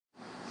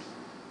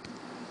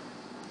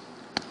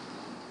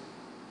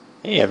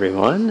Hey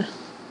everyone,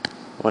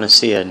 want to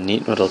see a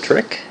neat little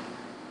trick?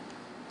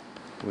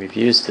 We've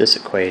used this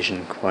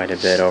equation quite a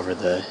bit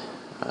over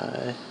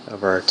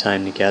our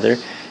time together.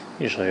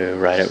 Usually we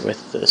write it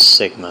with the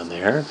sigma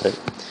there, but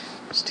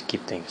just to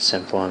keep things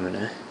simple, I'm going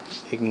to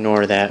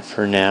ignore that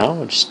for now.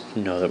 We'll just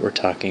know that we're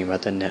talking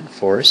about the net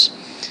force.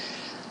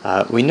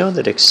 We know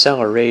that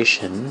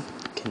acceleration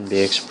can be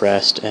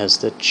expressed as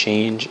the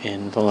change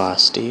in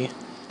velocity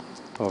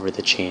over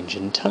the change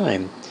in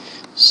time.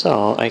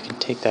 So I can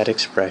take that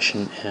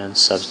expression and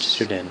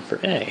substitute in for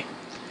a.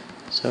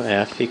 So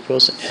F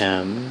equals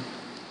m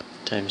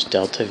times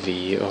delta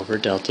v over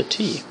delta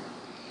t.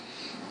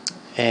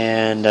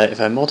 And if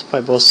I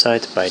multiply both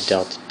sides by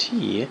delta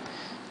t,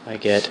 I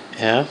get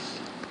F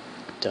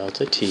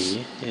delta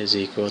t is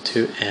equal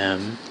to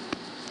m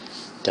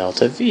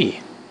delta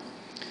v.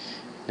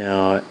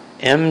 Now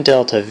m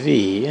delta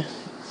v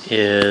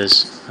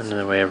is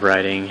another way of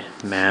writing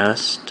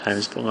mass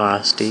times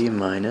velocity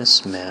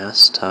minus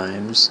mass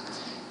times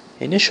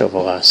initial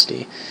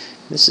velocity.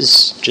 This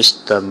is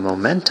just the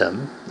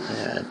momentum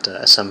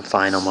at some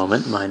final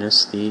moment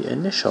minus the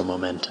initial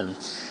momentum.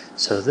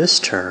 So this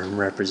term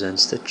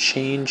represents the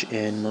change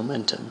in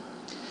momentum.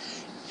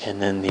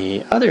 And then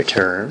the other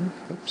term,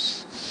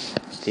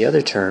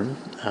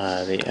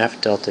 the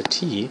F delta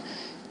t,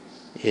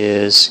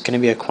 is going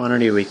to be a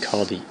quantity we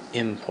call the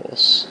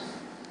impulse.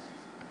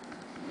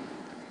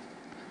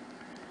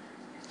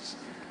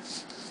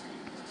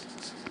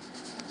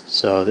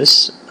 So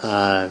this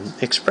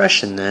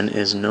expression then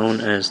is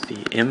known as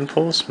the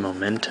impulse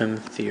momentum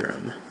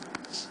theorem.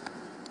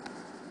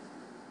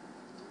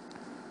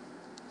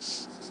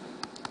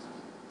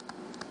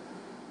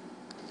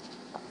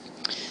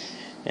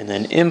 And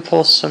then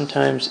impulse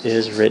sometimes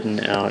is written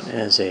out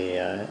as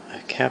a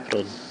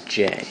capital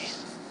J.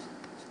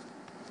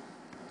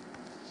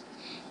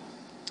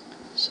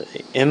 So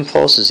the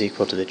impulse is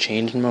equal to the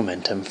change in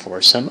momentum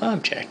for some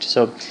object.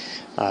 So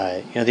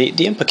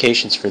the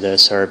implications for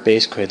this are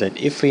basically that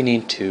if we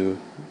need to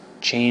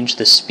change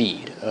the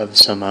speed of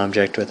some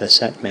object with a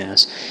set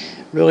mass,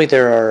 really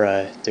there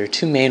are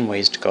two main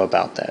ways to go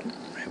about that.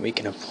 Right? We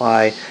can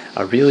apply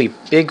a really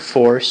big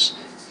force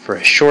for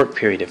a short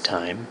period of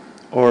time,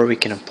 or we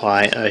can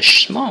apply a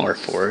smaller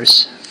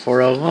force for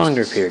a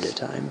longer period of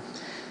time.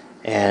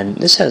 And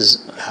this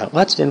has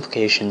lots of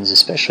implications,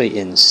 especially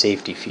in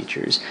safety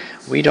features.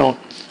 We don't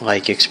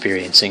like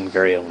experiencing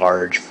very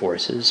large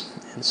forces,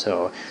 and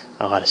so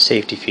a lot of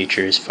safety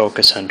features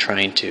focus on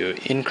trying to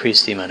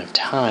increase the amount of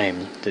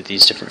time that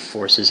these different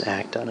forces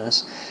act on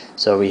us.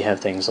 So we have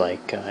things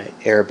like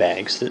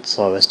airbags that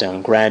slow us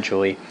down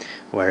gradually,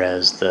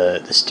 whereas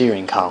the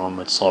steering column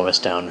would slow us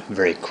down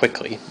very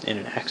quickly in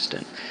an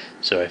accident.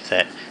 So if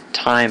that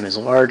time is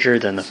larger,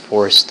 then the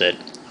force that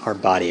our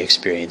body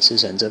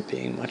experiences ends up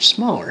being much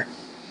smaller.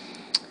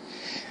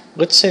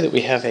 Let's say that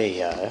we have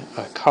a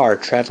car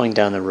traveling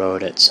down the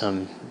road at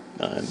some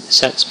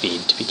set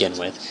speed to begin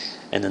with,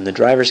 and then the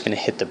driver's going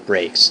to hit the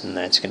brakes, and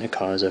that's going to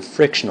cause a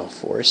frictional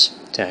force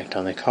to act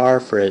on the car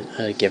for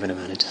a given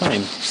amount of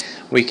time.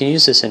 We can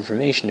use this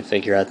information to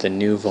figure out the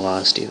new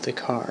velocity of the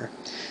car.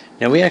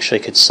 Now we actually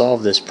could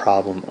solve this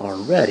problem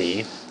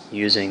already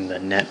using the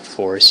net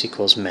force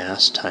equals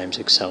mass times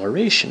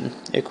acceleration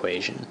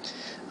equation.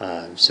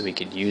 So we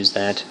could use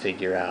that to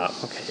figure out,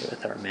 okay,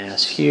 with our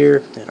mass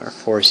here and our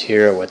force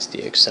here, what's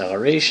the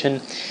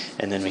acceleration?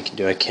 And then we can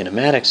do a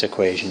kinematics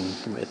equation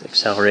with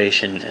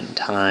acceleration and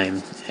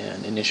time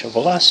and initial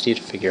velocity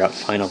to figure out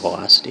final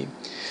velocity.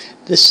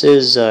 This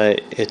is,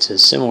 it's a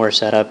similar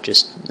setup,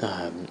 just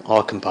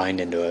all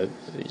combined into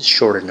a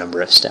shorter number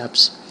of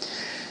steps.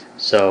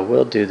 So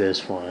we'll do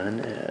this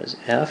one as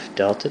F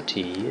delta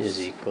t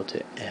is equal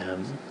to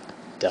m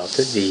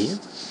delta v.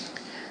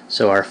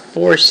 So our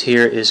force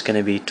here is going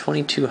to be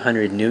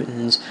 2200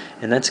 newtons,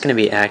 and that's going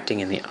to be acting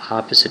in the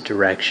opposite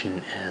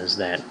direction as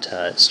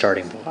that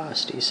starting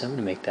velocity. So I'm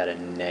going to make that a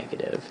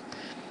negative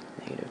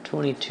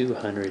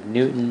 2200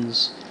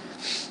 newtons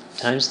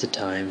times the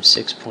time,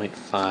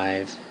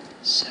 6.5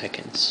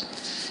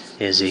 seconds,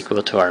 is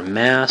equal to our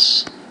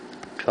mass,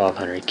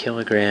 1200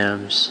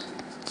 kilograms,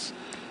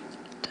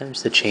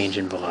 times the change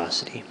in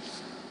velocity.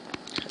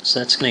 So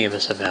that's going to give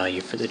us a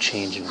value for the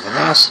change in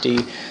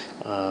velocity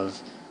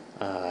of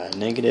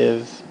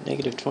negative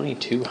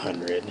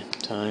 2200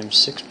 times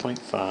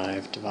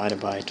 6.5 divided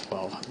by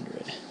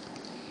 1200,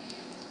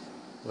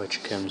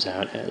 which comes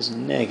out as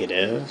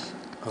negative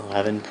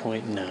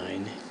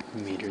 11.9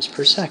 meters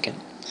per second.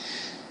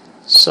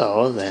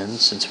 So then,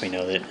 since we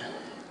know that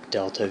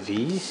delta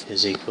v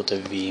is equal to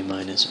v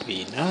minus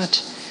v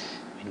naught,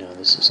 we know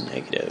this is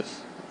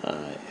negative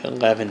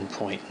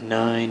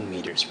 11.9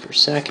 meters per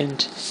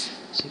second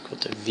is equal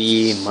to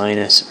v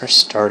minus our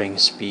starting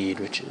speed,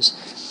 which is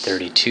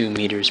 32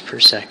 meters per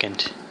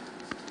second.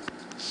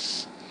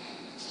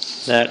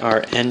 That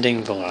our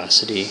ending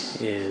velocity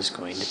is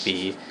going to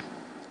be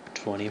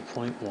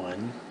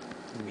 20.1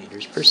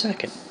 meters per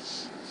second.